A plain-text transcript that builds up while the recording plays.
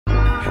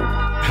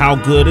how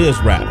good is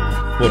rap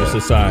for the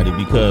society?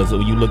 Because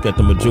when you look at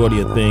the majority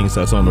of things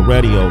that's on the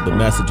radio, the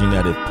messaging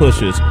that it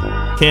pushes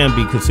can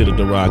be considered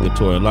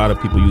derogatory. A lot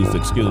of people use the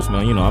excuse,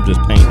 man, you know, I'm just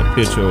painting a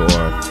picture, or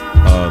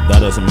that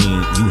doesn't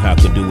mean you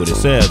have to do what it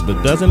says.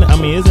 But doesn't it, I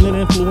mean, isn't it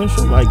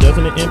influential? Like,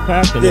 doesn't it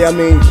impact? Yeah, I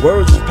mean,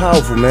 words is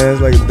powerful, man.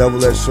 It's like a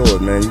double-edged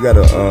sword, man. You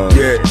gotta,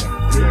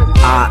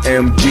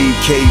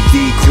 IMDKV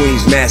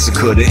Queens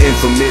Massacre, the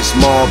infamous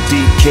Mob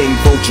D King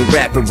Vulture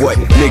rapping. What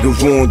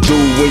niggas won't do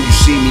when you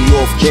see me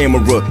off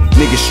camera?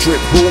 Niggas strip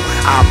who?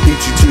 I'll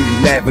beat you till you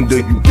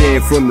lavender. You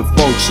banned from the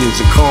functions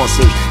and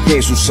concerts.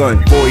 Cancel,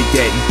 son, void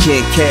that. You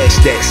can't cash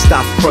that.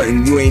 Stop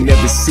frontin'. You ain't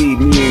never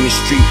seen me in the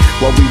street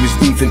while we was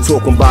beefing,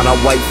 talking about our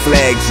white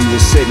flags. You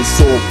and said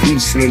it's all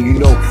peace when you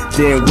know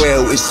damn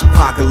well it's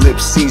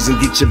apocalypse season.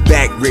 Get your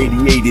back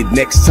radiated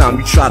next time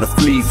you try to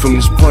flee from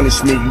this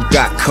punishment you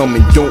got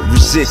coming. Don't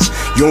resist,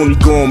 you only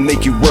gonna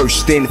make it worse.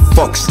 Stand the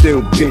fuck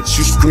still, bitch,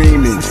 you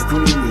screaming.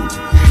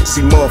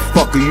 See,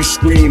 motherfucker, you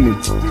screaming.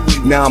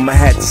 Now I'ma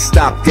have to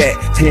stop that.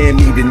 Hand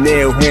me the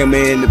nail hammer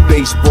and the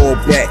baseball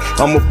bat.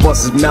 I'ma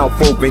bust his mouth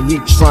open, he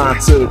trying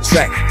to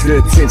attract the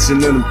attention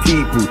of them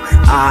people.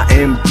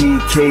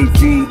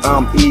 IMDKV,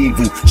 I'm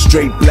evil,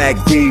 straight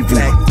black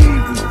diva.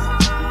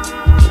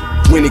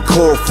 When they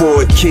call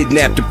for it,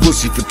 kidnap the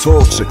pussy for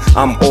torture,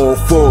 I'm all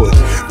for it.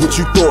 What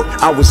you thought,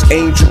 I was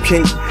Angel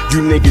King?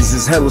 You niggas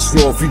is hella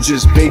soft, you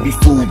just baby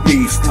food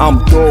beef.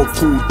 I'm dog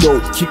food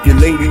dope, keep your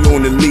lady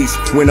on the leash.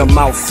 When I'm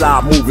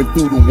outside moving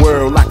through the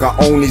world like I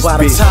own this bitch.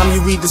 By the time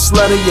you read this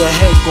letter, your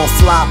head gon'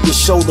 fly off your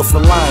shoulder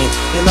for lying.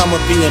 And I'ma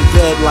be in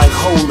bed like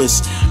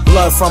holeless.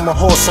 Blood from a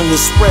horse on your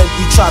spread.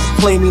 You try to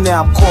play me,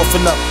 now I'm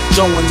coughing up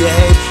dough on your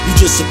head, you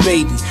just a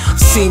baby.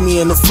 See me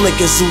in the flick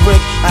of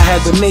Zurich, I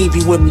had the Navy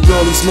with me.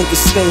 All these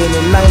niggas staying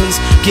in 90s,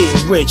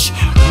 getting rich.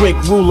 Rick,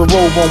 ruler,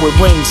 robe on with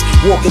rings.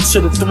 Walking to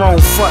the throne,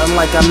 frontin'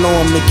 like I know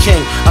I'm the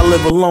king. I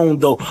live alone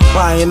though,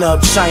 buying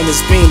up China's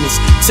Venus.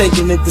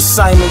 Taking it to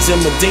Simon's and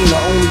Medina,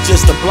 only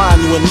just to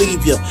blind you and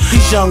leave you.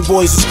 These young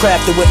boys is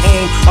crafted with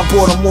aim. I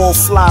bought them all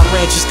fly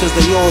ranches cause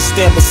they all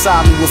stand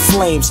beside me with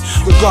flames.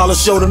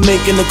 Regardless, yo, to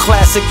making the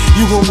classic,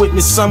 you gon'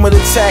 witness some of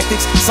the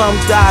tactics. Some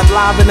died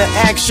live in the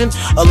action.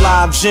 A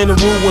live general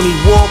when he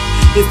walked.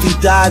 If he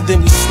died,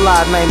 then we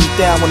slide 90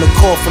 down in the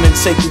coffin and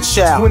take the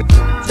child.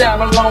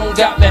 Down alone,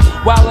 got me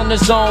while in the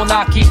zone.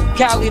 I keep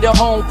Cali the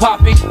home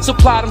poppy.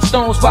 Supply them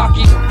stones,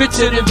 Rocky.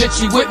 Bitcher than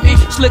Vichy with me.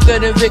 Slicker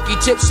than Vicky,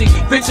 tipsy.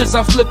 Bitches,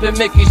 I'm flipping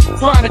Mickeys.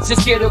 Trying to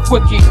just get a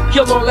quickie.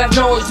 Kill all that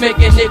noise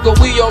making, nigga.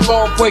 We all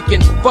on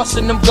breaking.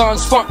 Busting them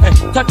guns,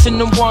 frontin'. Touching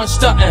them ones,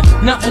 stuntin'.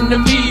 Nothing to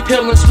me,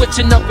 pillin'.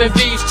 Switching up in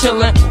V's,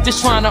 chillin'.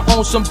 Just trying to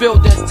own some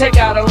buildings. Take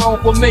out a loan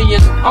for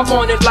millions. I'm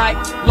on it like,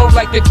 low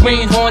like the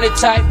Green Hornet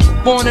type.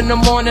 Born in the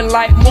morning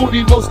light,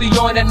 movie mostly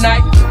on at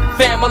night.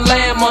 Family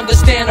lamb,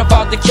 understand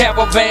about the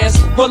caravans.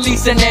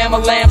 Police and ammo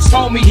lamps,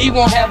 homie, he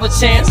won't have a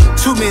chance.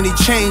 Too many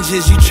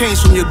changes, you change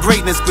from your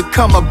greatness,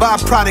 become a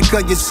byproduct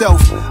of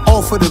yourself.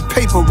 All for the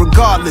paper,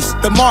 regardless.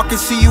 The market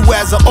see you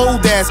as an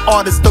old ass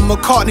artist. The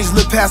McCartneys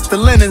live past the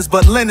Lennons,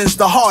 but Lennon's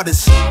the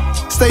hardest.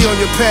 Stay on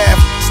your path,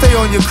 stay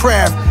on your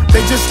craft. They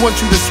just want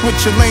you to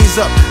switch your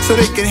lanes up so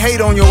they can hate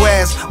on your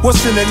ass.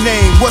 What's in the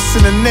name? What's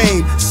in the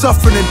name?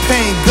 Suffering and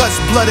pain, guts,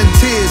 blood and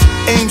tears.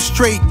 Aim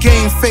straight,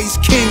 game face,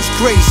 king's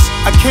grace.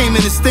 I came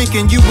in this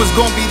thinking you was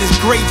gonna be this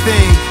great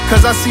thing,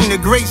 cause I seen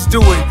the greats do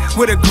it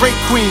with a great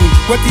queen.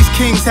 What these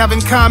kings have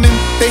in common?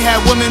 They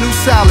had women who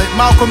solid.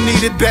 Malcolm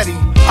needed Betty.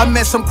 I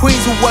met some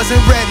queens who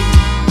wasn't ready.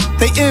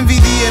 They envy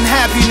the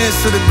unhappiness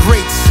of the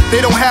greats. They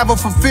don't have a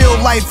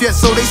fulfilled life yet,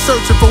 so they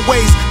searching for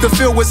ways to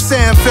feel what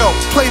Sam felt.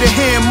 Play the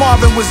hand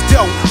Marvin was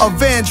dealt, of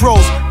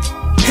Vandross.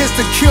 Here's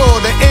the cure,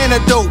 the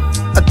antidote.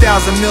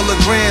 1,000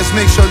 milligrams,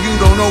 make sure you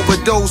don't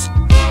overdose.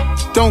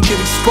 Don't get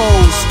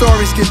exposed,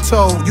 stories get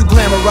told. You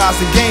glamorize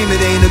the game, it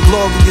ain't a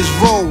glorious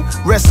role.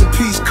 Rest in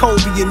peace,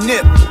 Kobe and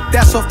Nip.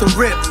 That's off the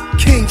rip,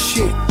 king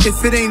shit.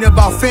 If it ain't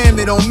about fam,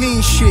 it don't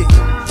mean shit.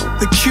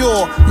 The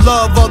cure,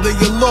 love other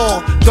your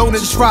law. Don't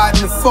just ride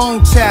in the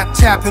phone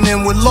tapping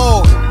in with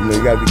Lord. You know,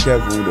 you gotta be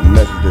careful with the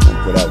message that you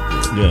put out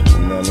there. Yeah.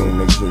 You know what I mean?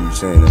 Make sure you're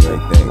saying the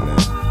right thing, man.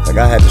 Like,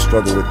 I had to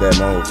struggle with that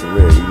my whole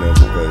career, you know,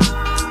 because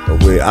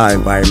of where our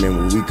environment,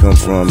 where we come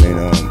from,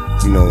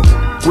 and, you know,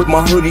 with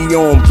my hoodie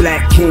on,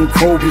 black King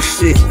Cobra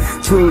shit.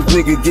 Twins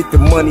nigga get the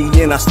money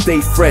and I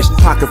stay fresh.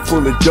 Pocket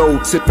full of dough,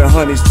 tipping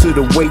hundreds to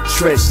the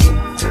waitress.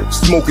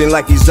 Smoking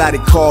like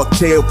exotic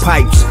cartel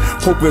pipes.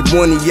 Hoping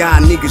one of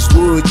y'all niggas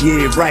would,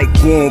 yeah, right.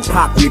 Go on,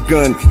 pop your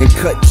gun and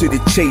cut to the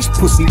chase.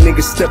 Pussy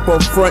nigga step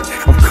up front,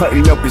 I'm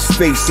cutting up his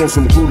face on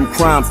some brutal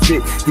crime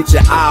shit. Get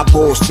your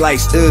eyeballs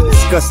sliced,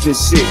 disgusting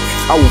shit.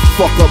 I will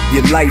fuck up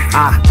your life,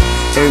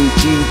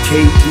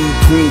 MGKD,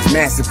 Queens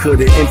Massacre,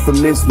 the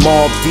infamous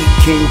Mob Deep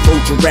King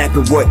Vulture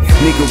rapper. What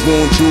nigga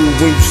won't do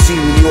when you see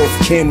me off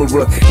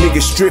camera?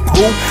 Nigga strip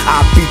who?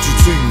 I'll beat you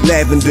to you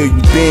lavender.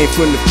 You banned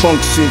from the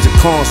functions of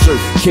concert.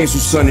 Cancel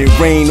sun and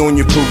rain on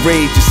your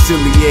parade, you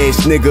silly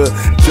ass nigga.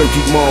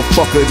 Jerky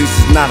motherfucker, this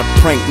is not a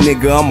prank,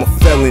 nigga. I'm a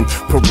felon,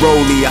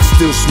 parolee. I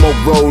still smoke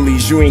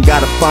rollies. You ain't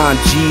gotta find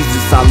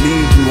Jesus, I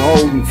leave you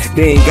holy.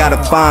 They ain't gotta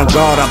find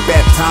God, I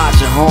baptize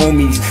your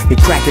homies. They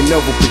crack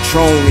another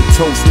Patron and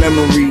toast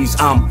memories.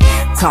 I'm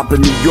top of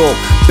New York,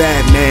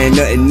 bad man,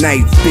 nothing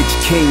nice. Bitch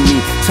king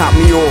me, top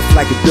me off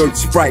like a dirt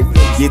Sprite.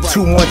 Get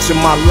too much of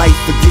my life,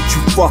 forget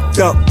you fucked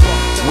up.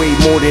 Way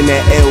more than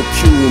that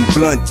LQ and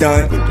blunt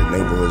done. The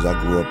neighborhoods I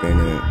grew up in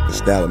and the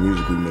style of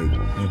music we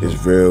make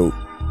is real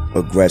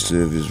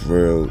aggressive, is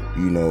real,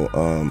 you know,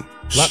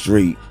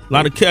 street. A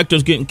lot of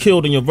characters getting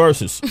killed in your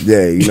verses.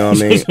 Yeah, you know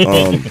what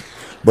I mean?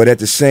 But at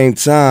the same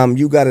time,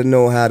 you gotta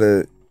know how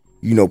to,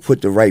 you know,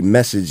 put the right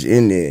message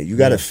in there. You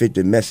gotta fit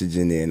the message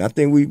in there. And I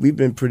think we've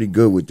been pretty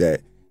good with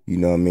that. You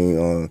know what I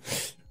mean?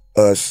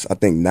 I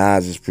think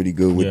Nas is pretty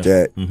good with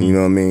that. You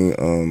know what I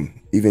mean?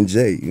 Even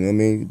Jay, you know what I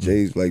mean?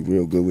 Jay's like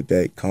real good with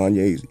that.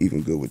 Kanye's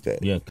even good with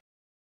that. Yeah,